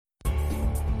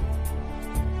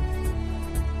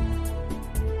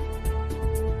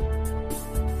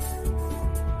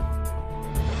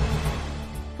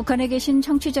북한에 계신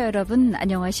청취자 여러분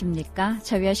안녕하십니까?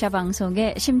 자유아시아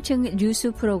방송의 심층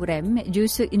뉴스 프로그램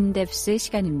뉴스 인덱스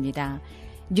시간입니다.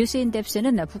 뉴스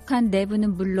인덱스는 북한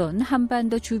내부는 물론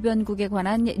한반도 주변국에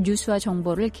관한 뉴스와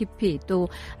정보를 깊이 또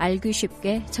알기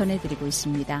쉽게 전해드리고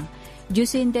있습니다.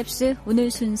 뉴스 인덱스 오늘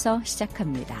순서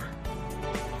시작합니다.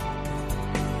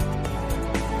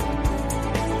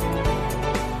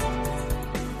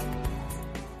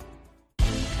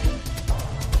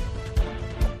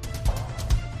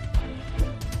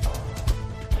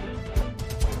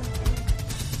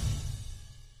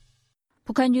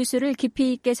 북한 뉴스를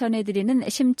깊이 있게 전해드리는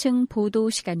심층 보도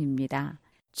시간입니다.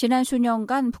 지난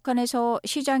수년간 북한에서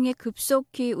시장이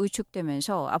급속히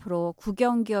위축되면서 앞으로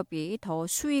국영기업이 더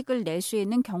수익을 낼 수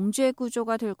있는 경제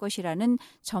구조가 될 것이라는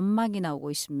전망이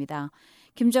나오고 있습니다.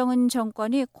 김정은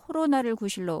정권이 코로나를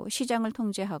구실로 시장을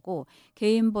통제하고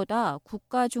개인보다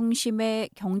국가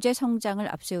중심의 경제 성장을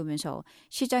앞세우면서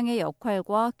시장의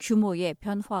역할과 규모의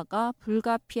변화가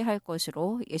불가피할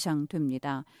것으로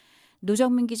예상됩니다.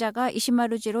 노정민 기자가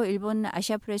이시마루지로 일본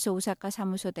아시아프레스 오사카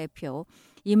사무소 대표,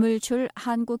 이물출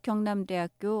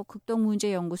한국경남대학교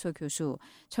극동문제연구소 교수,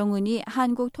 정은희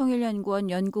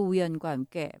한국통일연구원 연구위원과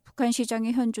함께 북한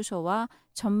시장의 현주소와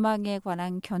전망에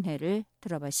관한 견해를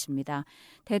들어봤습니다.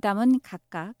 대담은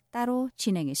각각 따로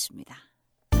진행했습니다.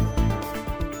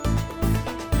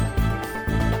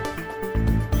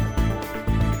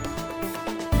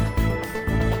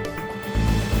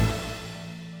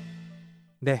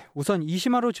 네, 우선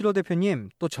이시마루 지로 대표님,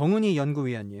 또 정은희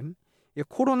연구위원님,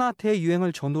 코로나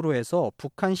대유행을 전후로 해서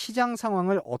북한 시장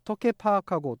상황을 어떻게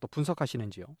파악하고 또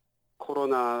분석하시는지요?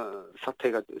 코로나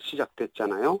사태가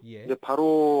시작됐잖아요. 예. 이제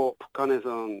바로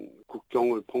북한에선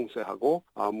국경을 봉쇄하고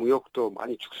무역도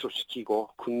많이 축소시키고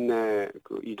국내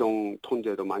이동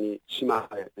통제도 많이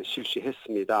심하게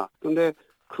실시했습니다. 그런데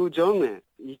그 전에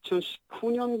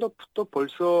 2019년도부터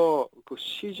벌써 그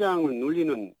시장을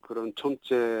눌리는 그런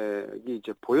정책이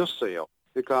이제 보였어요.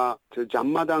 그러니까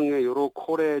앞마당의 여러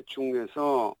코레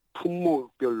중에서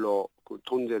품목별로 그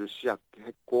통제를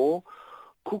시작했고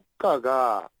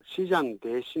국가가 시장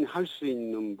대신 할 수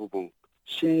있는 부분,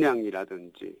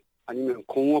 식량이라든지 아니면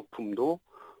공업품도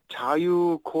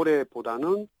자유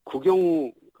코레보다는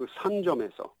국영 그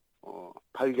상점에서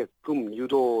발게끔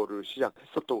유도를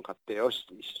시작했었던 것 같아요.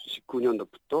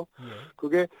 19년도부터.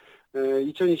 그게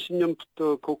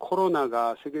 2020년부터 그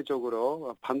코로나가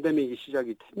세계적으로 팬데믹이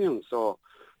시작이 되면서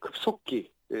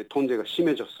급속히 통제가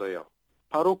심해졌어요.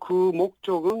 바로 그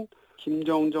목적은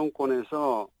김정은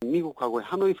정권에서 미국하고의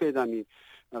하노이 회담이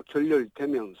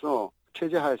결렬되면서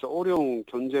체제하에서 어려운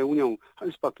경제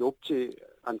운영할 수밖에 없지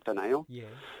않잖아요. 예.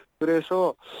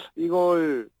 그래서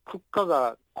이걸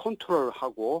국가가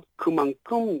컨트롤하고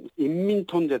그만큼 인민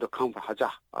통제도 강화하자.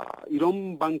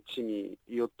 이런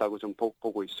방침이었다고 좀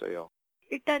보고 있어요.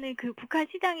 일단은 그 북한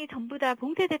시장이 전부 다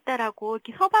봉쇄됐다라고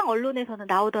이렇게 서방 언론에서는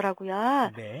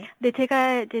나오더라고요. 네. 근데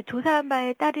제가 이제 조사한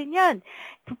바에 따르면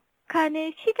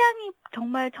북한의 시장이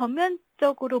정말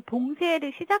전면적으로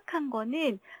봉쇄를 시작한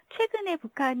거는 최근에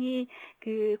북한이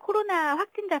그 코로나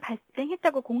확진자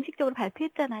발생했다고 공식적으로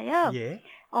발표했잖아요. 예.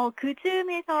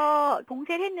 그쯤에서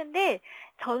봉쇄를 했는데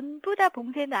전부 다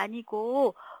봉쇄는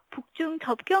아니고 북중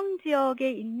접경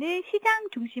지역에 있는 시장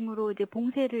중심으로 이제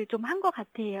봉쇄를 좀 한 것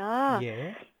같아요.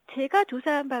 예. 제가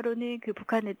조사한 바로는 그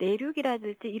북한의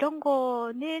내륙이라든지 이런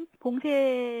거는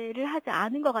봉쇄를 하지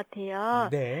않은 것 같아요.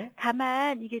 네.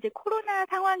 다만 이게 이제 코로나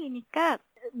상황이니까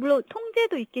물론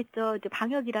통제도 있겠죠. 이제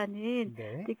방역이라는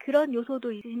네. 이제 그런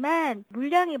요소도 있지만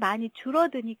물량이 많이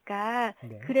줄어드니까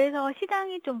네. 그래서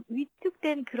시장이 좀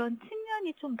위축된 그런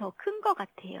측면이 좀 더 큰 것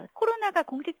같아요. 코로나가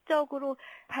공식적으로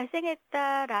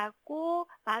발생했다라고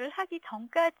말을 하기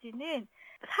전까지는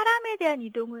사람에 대한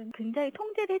이동은 굉장히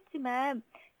통제를 했지만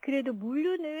그래도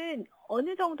물류는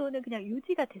어느 정도는 그냥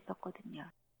유지가 됐었거든요.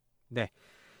 네.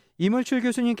 이물출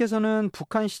교수님께서는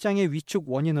북한 시장의 위축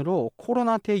원인으로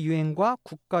코로나 대유행과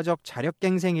국가적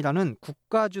자력갱생이라는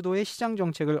국가 주도의 시장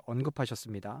정책을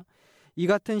언급하셨습니다. 이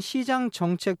같은 시장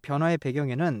정책 변화의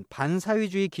배경에는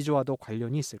반사회주의 기조와도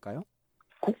관련이 있을까요?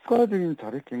 국가적인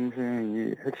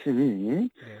자력갱생의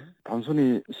핵심이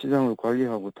단순히 시장을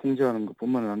관리하고 통제하는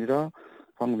것뿐만 아니라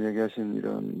방금 얘기하신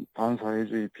이런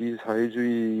반사회주의,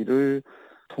 비사회주의를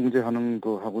통제하는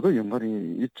거하고도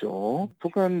연관이 있죠.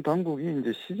 북한 당국이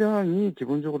이제 시장이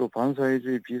기본적으로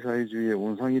반사회주의, 비사회주의의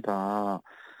원상이다.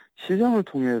 시장을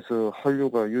통해서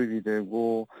한류가 유입이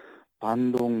되고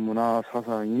반동 문화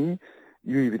사상이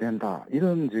유입이 된다.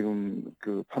 이런 지금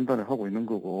그 판단을 하고 있는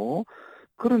거고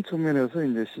그런 측면에서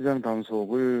이제 시장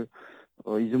단속을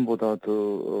이전보다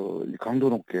더 강도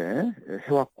높게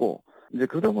해왔고 이제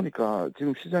그러다 보니까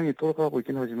지금 시장이 돌아가고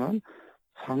있긴 하지만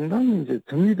상당히 이제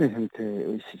정리된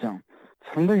형태의 시장,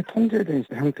 상당히 통제된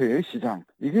형태의 시장,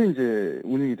 이게 이제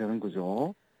운영이 되는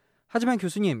거죠. 하지만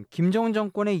교수님, 김정은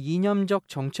정권의 이념적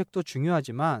정책도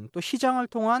중요하지만 또 시장을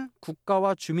통한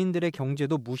국가와 주민들의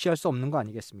경제도 무시할 수 없는 거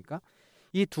아니겠습니까?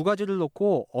 이 두 가지를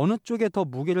놓고 어느 쪽에 더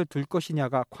무게를 둘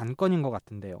것이냐가 관건인 것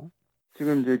같은데요.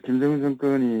 지금 이제 김정은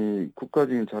정권이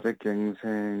국가적인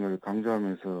자력갱생을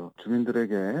강조하면서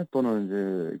주민들에게 또는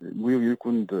이제 무역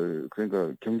일꾼들,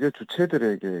 그러니까 경제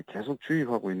주체들에게 계속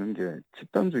주입하고 있는 게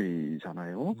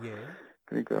집단주의잖아요. 예.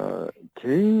 그러니까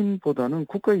개인보다는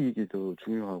국가 이익이 더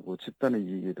중요하고 집단의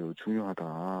이익이 더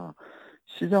중요하다.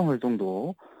 시장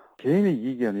활동도 개인의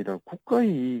이익이 아니라 국가의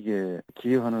이익에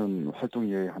기여하는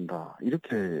활동이어야 한다.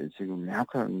 이렇게 지금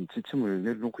명확한 지침을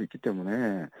내려놓고 있기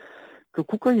때문에 그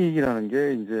국가 이익이라는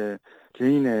게 이제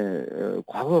개인의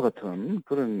과거와 같은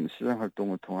그런 시장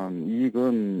활동을 통한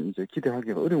이익은 이제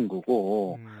기대하기가 어려운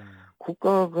거고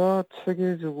국가가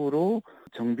체계적으로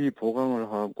정비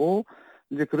보강을 하고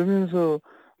이제 그러면서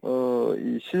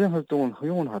이 시장 활동을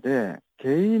허용을 하되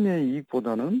개인의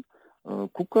이익보다는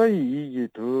국가의 이익이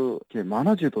더 이렇게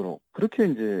많아지도록 그렇게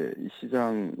이제 이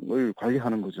시장을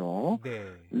관리하는 거죠. 네.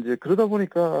 이제 그러다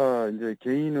보니까 이제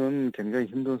개인은 굉장히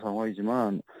힘든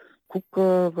상황이지만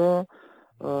국가가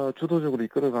주도적으로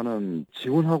이끌어가는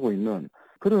지원하고 있는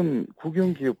그런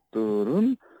국영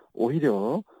기업들은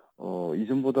오히려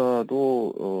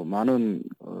이전보다도 많은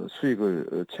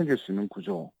수익을 챙길 수 있는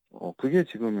구조. 그게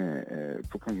지금의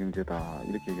북한 경제다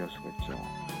이렇게 얘기할 수가 있죠.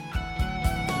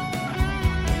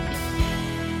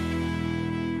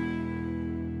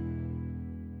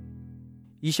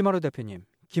 이시마루 대표님,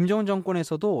 김정은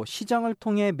정권에서도 시장을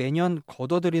통해 매년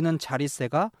걷어들이는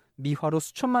자릿세가 미화로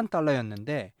수천만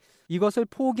달러였는데 이것을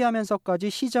포기하면서까지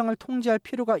시장을 통제할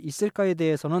필요가 있을까에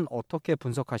대해서는 어떻게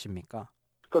분석하십니까?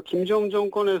 그러니까 김정은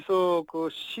정권에서 그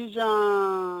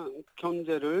시장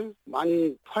경제를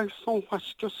많이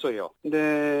활성화시켰어요.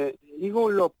 근데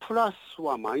이걸로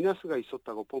플러스와 마이너스가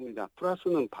있었다고 봅니다.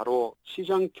 플러스는 바로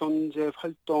시장 경제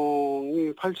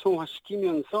활동이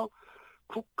활성화시키면서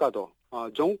국가도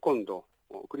정권도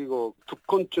그리고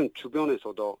북한층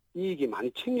주변에서도 이익이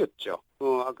많이 챙겼죠.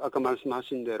 아까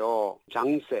말씀하신 대로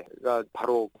장세가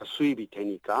바로 수입이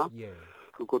되니까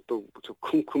그것도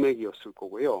큰 금액이었을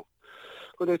거고요.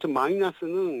 그런데 좀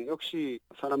마이너스는 역시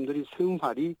사람들이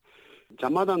생활이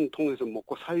자마단 통해서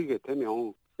먹고 살게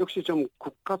되면 역시 좀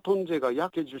국가 통제가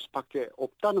약해질 수밖에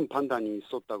없다는 판단이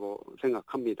있었다고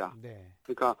생각합니다. 네.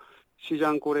 그러니까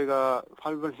시장 거래가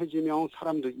활발해지면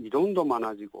사람들 이동도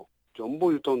많아지고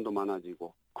정보 유통도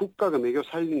많아지고 국가가 먹여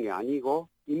살리는 게 아니고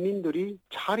인민들이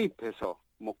자립해서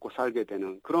먹고 살게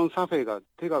되는 그런 사회가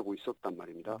돼가고 있었단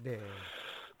말입니다. 네.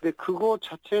 근데 그거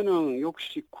자체는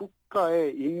역시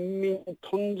국가의 인민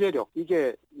통제력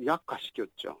이게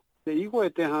약화시켰죠. 근데 이거에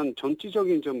대한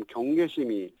전체적인 좀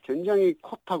경계심이 굉장히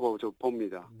컸다고 저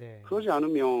봅니다. 네. 그러지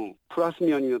않으면 플러스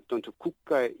면이었던 저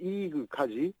국가의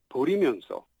이익까지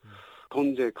버리면서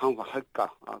통제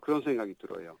강화할까 그런 생각이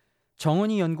들어요.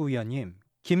 정은희 연구위원님,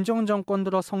 김정은 정권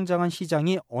들어 성장한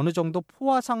시장이 어느 정도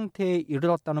포화 상태에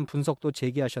이르렀다는 분석도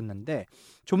제기하셨는데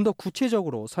좀 더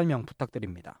구체적으로 설명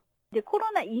부탁드립니다. 이제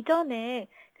코로나 이전에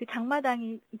그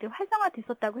장마당이 이제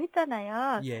활성화됐었다고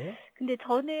했잖아요. 예. 근데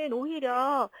저는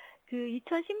오히려 그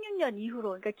 2016년 이후로,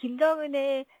 그러니까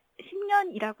김정은의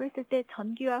 10년이라고 했을 때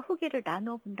전기와 후기를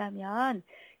나눠 본다면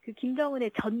그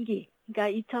김정은의 전기,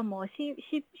 그러니까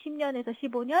 2010년에서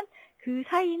 15년 그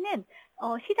사이는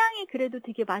시장이 그래도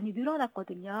되게 많이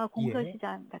늘어났거든요.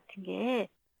 공설시장 같은 게.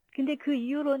 근데 그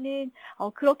이후로는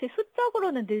그렇게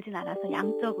수적으로는 늘진 않았어,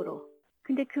 양적으로.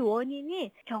 근데 그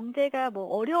원인이 경제가 뭐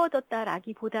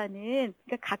어려워졌다라기보다는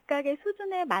그러니까 각각의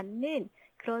수준에 맞는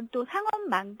그런 또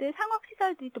상업망들,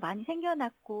 상업시설들이 또 많이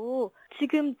생겨났고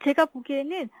지금 제가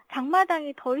보기에는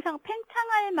장마당이 더 이상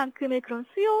팽창할 만큼의 그런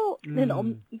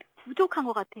수요는 부족한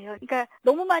것 같아요. 그러니까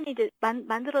너무 많이 이제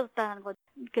만들어졌다는 것.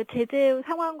 그러니까 제재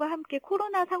상황과 함께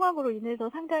코로나 상황으로 인해서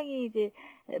상당히 이제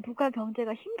북한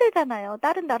경제가 힘들잖아요.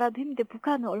 다른 나라도 힘든데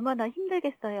북한은 얼마나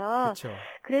힘들겠어요. 그렇죠.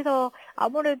 그래서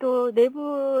아무래도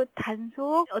내부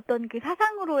단속 어떤 그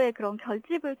사상으로의 그런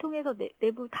결집을 통해서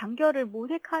내부 단결을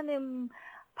모색하는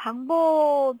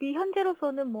방법이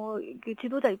현재로서는 뭐 그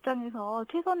지도자 입장에서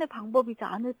최선의 방법이지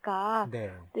않을까.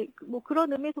 네. 네, 뭐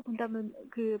그런 의미에서 본다면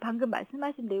그 방금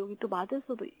말씀하신 내용이 또 맞을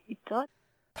수도 있죠.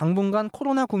 당분간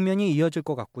코로나 국면이 이어질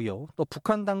것 같고요. 또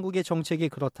북한 당국의 정책이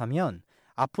그렇다면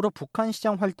앞으로 북한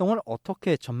시장 활동을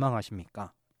어떻게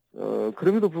전망하십니까?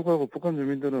 그럼에도 불구하고 북한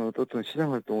주민들은 어떻든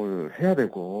시장 활동을 해야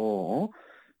되고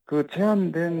그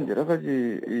제한된 여러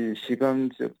가지 이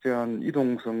시간적 제한,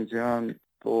 이동성 제한,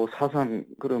 또 사상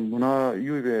그런 문화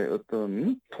유입의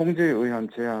어떤 통제에 의한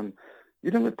제한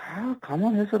이런 걸 다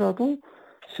감안해서라도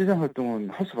시장 활동은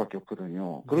할 수밖에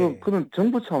없거든요. 그런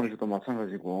정부 차원에서도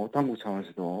마찬가지고 당국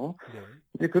차원에서도.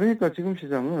 이제 그러니까 지금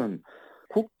시장은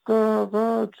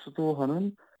국가가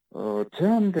주도하는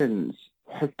제한된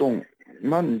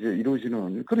활동만 이제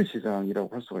이루어지는 그런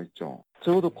시장이라고 할 수가 있죠.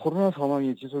 적어도 코로나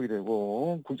상황이 지속이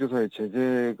되고 국제사회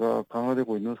제재가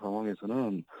강화되고 있는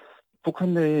상황에서는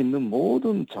북한 내에 있는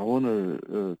모든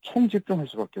자원을 총집중할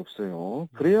수밖에 없어요.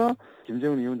 그래야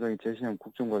김정은 위원장이 제시한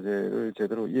국정과제를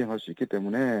제대로 이행할 수 있기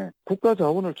때문에 국가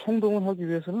자원을 총동원하기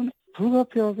위해서는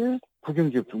불가피하게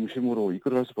국영기업 중심으로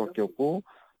이끌어갈 수밖에 없고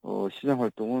시장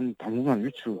활동은 당분간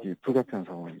위축이 불가피한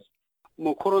상황이죠.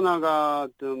 코로나가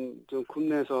좀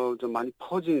국내에서 좀 많이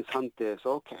퍼진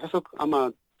상태에서 계속 아마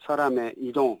사람의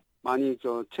이동 많이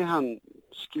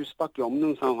제한시킬 수밖에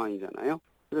없는 상황이잖아요.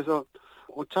 그래서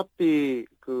어차피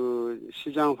그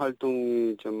시장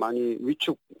활동이 좀 많이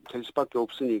위축될 수밖에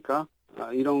없으니까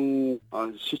이런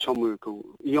시점을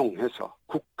이용해서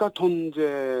국가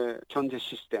통제 경제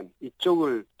시스템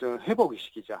이쪽을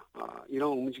회복시키자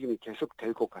이런 움직임이 계속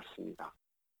될 것 같습니다.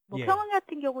 평양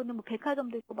같은 경우는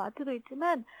백화점도 있고 마트도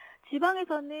있지만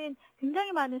지방에서는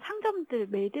굉장히 많은 상점들,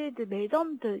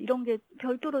 매점들 이런 게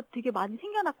별도로 되게 많이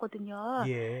생겨났거든요.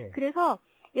 그래서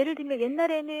예를 들면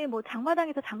옛날에는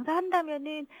장마당에서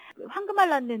장사한다면은 황금알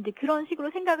났는데 그런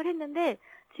식으로 생각을 했는데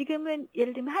지금은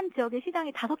예를 들면 한 지역에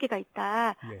시장이 5개가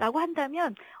있다라고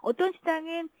한다면 어떤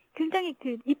시장은 굉장히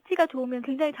입지가 좋으면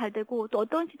굉장히 잘 되고 또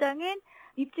어떤 시장은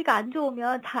입지가 안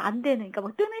좋으면 잘 안 되는,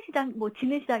 그러니까 뜨는 시장,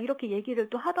 지는 시장 이렇게 얘기를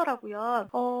또 하더라고요.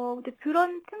 근데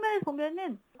그런 측면에서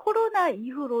보면은 코로나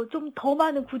이후로 좀 더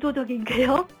많은 구조적인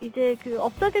개혁? 이제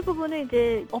없어질 부분은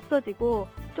이제 없어지고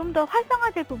좀 더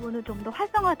활성화될 부분은 좀 더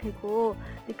활성화되고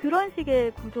그런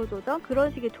식의 구조조정,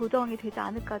 그런 식의 조정이 되지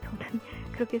않을까 저는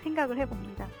그렇게 생각을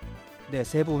해봅니다. 네,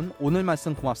 세 분 오늘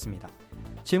말씀 고맙습니다.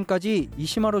 지금까지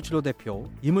이시마루 주로대표,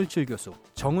 이물칠 교수,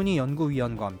 정은희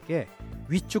연구위원과 함께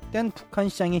위축된 북한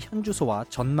시장의 현주소와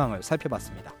전망을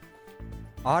살펴봤습니다.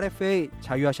 RFA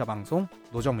자유아시아 방송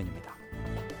노정민입니다.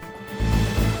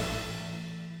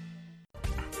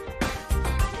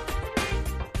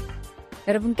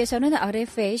 여러분께서는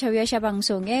RFA 자유아시아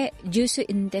방송의 뉴스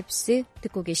인덱스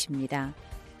듣고 계십니다.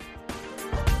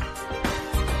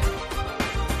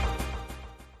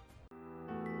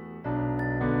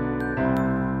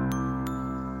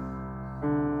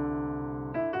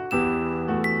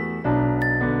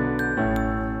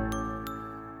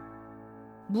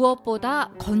 무엇보다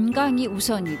건강이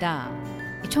우선이다.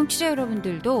 청취자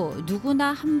여러분들도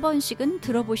누구나 한 번씩은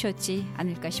들어보셨지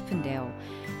않을까 싶은데요.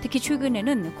 특히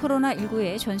최근에는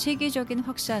코로나19의 전 세계적인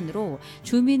확산으로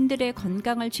주민들의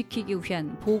건강을 지키기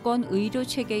위한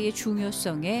보건의료체계의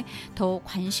중요성에 더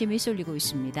관심이 쏠리고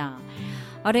있습니다.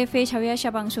 RFA 자유아시아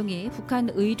방송이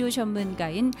북한 의료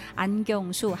전문가인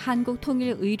안경수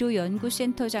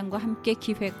한국통일의료연구센터장과 함께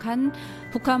기획한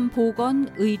북한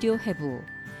보건의료해부,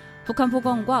 북한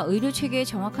보건과 의료체계의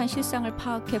정확한 실상을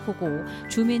파악해보고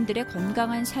주민들의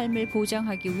건강한 삶을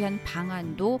보장하기 위한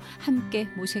방안도 함께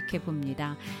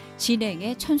모색해봅니다.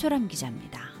 진행의 천소람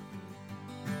기자입니다.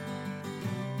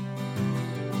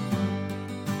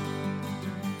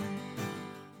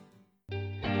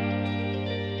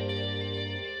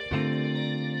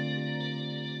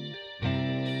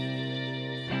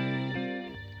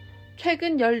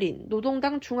 최근 열린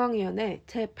노동당 중앙위원회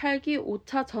제8기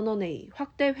 5차 전원회의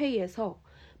확대 회의에서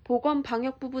보건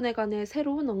방역 부분에 관해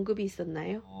새로운 언급이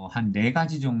있었나요? 한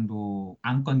 4가지 정도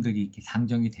안건들이 이렇게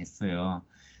상정이 됐어요.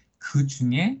 그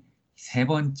중에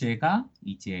 3번째가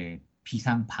이제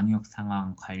비상 방역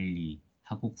상황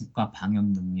관리하고 국가 방역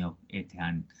능력에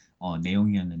대한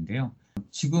내용이었는데요.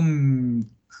 지금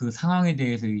그 상황에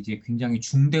대해서 이제 굉장히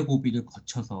중대 고비를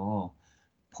거쳐서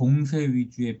봉쇄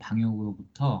위주의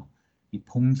방역으로부터 이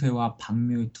봉쇄와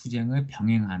박멸 투쟁을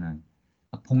병행하는,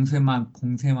 봉쇄만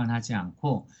하지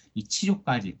않고 이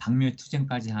치료까지, 박멸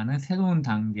투쟁까지 하는 새로운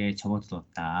단계에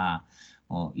접어들었다.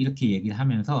 이렇게 얘기를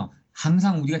하면서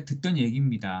항상 우리가 듣던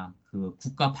얘기입니다. 그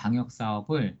국가 방역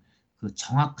사업을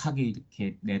정확하게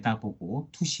이렇게 내다보고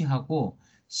투시하고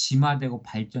심화되고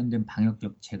발전된 방역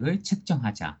정책을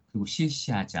책정하자, 그리고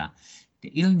실시하자,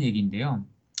 이런 얘기인데요.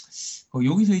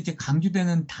 여기서 이제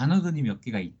강조되는 단어들이 몇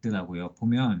개가 있더라고요.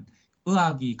 보면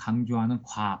의학이 강조하는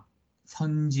과학,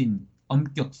 선진,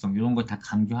 엄격성 이런 걸 다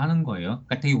강조하는 거예요.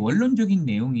 그러니까 되게 원론적인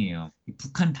내용이에요.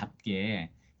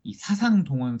 북한답게 이 사상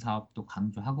동원 사업도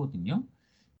강조하거든요.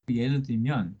 예를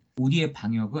들면 우리의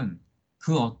방역은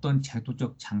그 어떤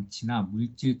제도적 장치나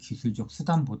물질 기술적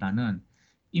수단보다는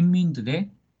인민들의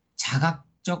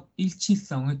자각적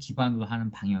일치성을 기반으로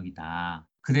하는 방역이다.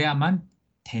 그래야만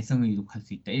대승을 이룩할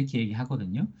수 있다 이렇게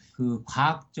얘기하거든요. 그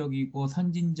과학적이고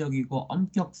선진적이고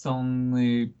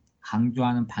엄격성을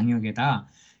강조하는 방역에다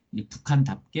이제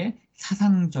북한답게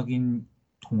사상적인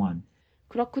동원.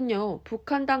 그렇군요.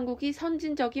 북한 당국이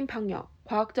선진적인 방역,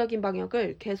 과학적인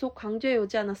방역을 계속 강조해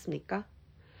오지 않았습니까?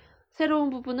 새로운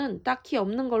부분은 딱히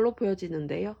없는 걸로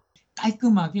보여지는데요.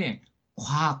 깔끔하게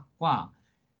과학과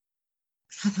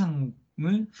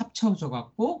사상을 합쳐져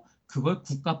갖고 그걸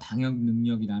국가 방역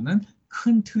능력이라는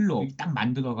큰 틀로 딱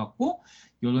만들어 갖고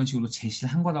이런 식으로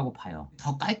제시를 한 거라고 봐요.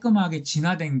 더 깔끔하게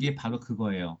진화된 게 바로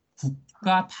그거예요.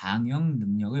 국가 방역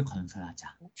능력을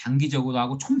건설하자. 단기적으로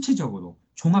하고 총체적으로,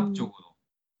 종합적으로.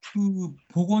 그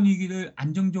보건위기를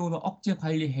안정적으로 억제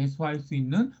관리 해소할 수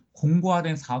있는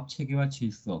공고화된 사업체계와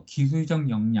질서, 기술적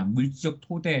역량, 물질적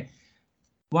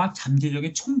토대와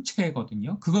잠재력의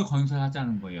총체거든요. 그걸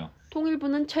건설하자는 거예요.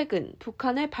 통일부는 최근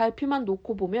북한의 발표만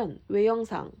놓고 보면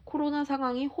외형상 코로나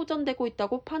상황이 호전되고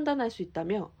있다고 판단할 수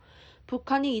있다며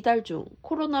북한이 이달 중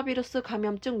코로나 바이러스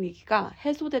감염증 위기가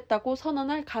해소됐다고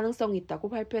선언할 가능성이 있다고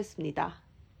발표했습니다.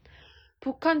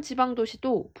 북한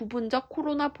지방도시도 부분적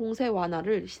코로나 봉쇄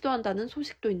완화를 시도한다는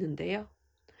소식도 있는데요.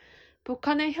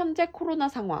 북한의 현재 코로나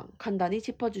상황 간단히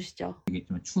짚어주시죠.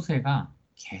 추세가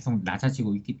계속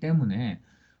낮아지고 있기 때문에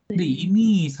근데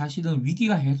이미 사실은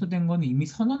위기가 해소된 거는 이미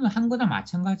선언을 한 거나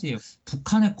마찬가지예요.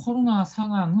 북한의 코로나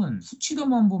상황은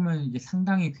수치로만 보면 이제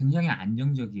상당히 굉장히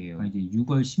안정적이에요. 이제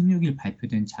 6월 16일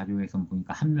발표된 자료에서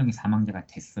보니까 한 명이 사망자가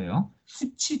됐어요.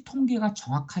 수치 통계가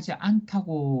정확하지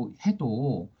않다고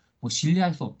해도 뭐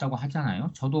신뢰할 수 없다고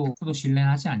하잖아요. 저도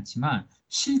신뢰하지 않지만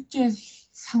실제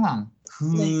상황,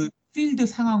 필드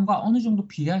상황과 어느 정도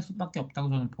비례할 수밖에 없다고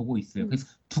저는 보고 있어요. 그래서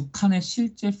북한의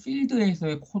실제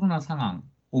필드에서의 코로나 상황,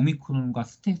 오미크론과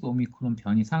스텔스 오미크론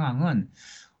변이 상황은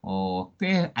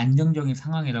꽤 안정적인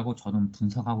상황이라고 저는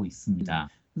분석하고 있습니다.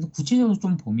 그래서 구체적으로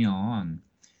좀 보면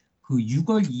그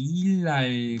 6월 2일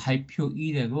날 발표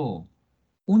이래로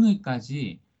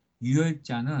오늘까지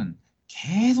유혈자는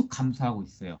계속 감소하고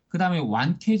있어요. 그 다음에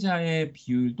완쾌자의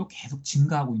비율도 계속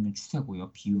증가하고 있는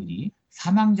추세고요. 비율이.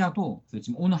 사망자도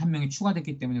지금 오늘 한 명이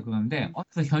추가됐기 때문에 그런데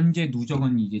현재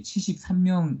누적은 이제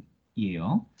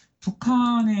 73명이에요.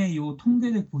 북한의 요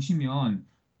통계를 보시면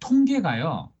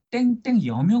통계가요. 땡땡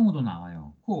여명으로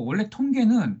나와요. 원래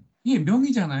통계는 이게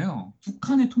명이잖아요.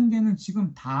 북한의 통계는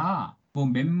지금 다 뭐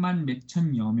몇만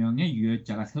몇천여 명의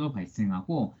유혈자가 새로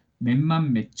발생하고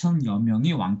몇만 몇천여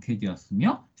명이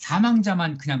완쾌되었으며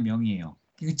사망자만 그냥 명이에요.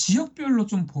 지역별로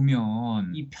좀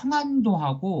보면 이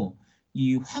평안도하고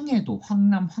이 황해도,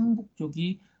 황남, 황북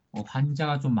쪽이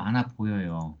환자가 좀 많아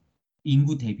보여요.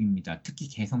 인구 대비입니다. 특히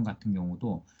개성 같은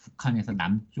경우도 북한에서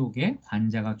남쪽에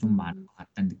환자가 좀 많은 것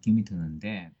같다는 느낌이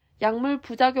드는데 약물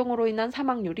부작용으로 인한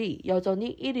사망률이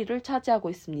여전히 1위를 차지하고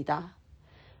있습니다.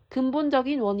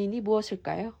 근본적인 원인이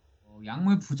무엇일까요?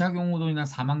 약물 부작용으로 인한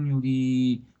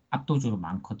사망률이 압도적으로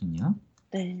많거든요.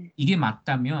 네. 이게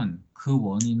맞다면 그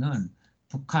원인은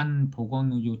북한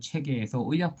보건의료 체계에서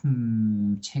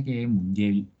의약품 체계의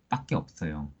문제밖에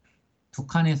없어요.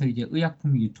 북한에서 이제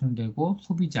의약품이 유통되고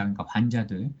소비자, 그러니까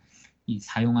환자들 이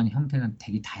사용하는 형태는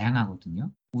되게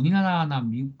다양하거든요. 우리나라나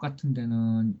미국 같은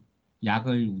데는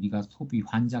약을 우리가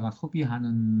환자가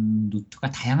소비하는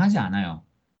루트가 다양하지 않아요.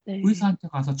 네. 의사한테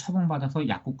가서 처방받아서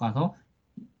약국 가서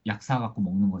약 사갖고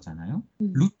먹는 거잖아요.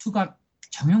 루트가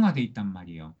정형화돼 있단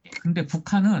말이에요. 근데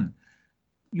북한은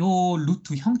요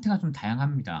루트 형태가 좀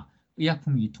다양합니다.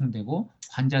 의약품이 유통되고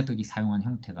환자들이 사용하는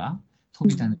형태가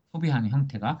소비하는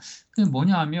형태가 그게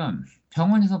뭐냐 하면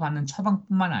병원에서 받는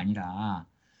처방뿐만 아니라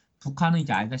북한은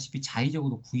이제 알다시피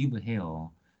자의적으로 구입을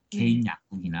해요. 개인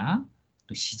약국이나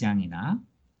또 시장이나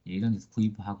이런 데서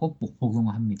구입하고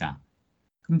복용을 합니다.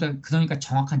 그러니까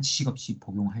정확한 지식 없이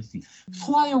복용할 수 있어요.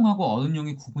 소아용하고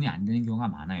어른용이 구분이 안 되는 경우가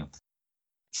많아요.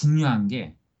 중요한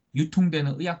게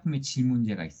유통되는 의약품의 질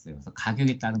문제가 있어요. 그래서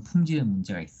가격에 따른 품질의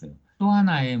문제가 있어요. 또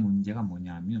하나의 문제가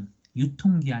뭐냐면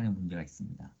유통기한의 문제가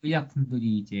있습니다.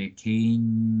 의약품들이 이제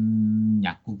개인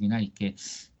약국이나 이렇게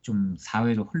좀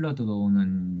사회로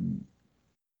흘러들어오는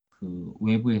그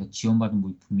외부에서 지원받은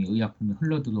물품이 의약품이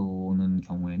흘러들어오는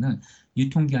경우에는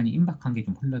유통기한이 임박한 게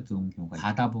좀 흘러들어온 경우가 있어요.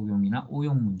 과다 복용이나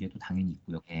오용 문제도 당연히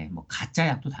있고요. 뭐 가짜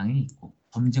약도 당연히 있고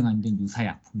검증 안 된 유사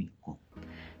약품이 있고.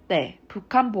 네,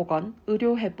 북한 보건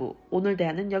의료 해부 오늘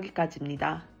대화는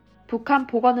여기까지입니다. 북한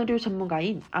보건의료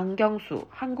전문가인 안경수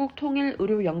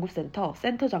한국통일의료연구센터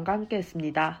센터장과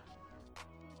함께했습니다.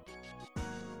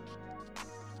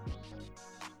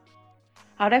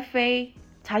 RFA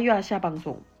자유아시아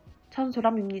방송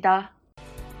천소람입니다.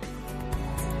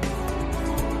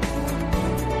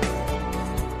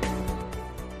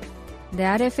 네,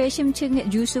 RFA 심층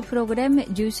뉴스 프로그램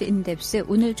뉴스 인덱스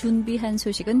오늘 준비한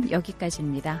소식은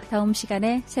여기까지입니다. 다음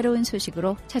시간에 새로운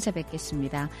소식으로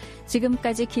찾아뵙겠습니다.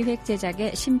 지금까지 기획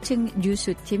제작의 심층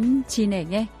뉴스팀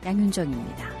진행의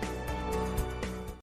양윤정입니다.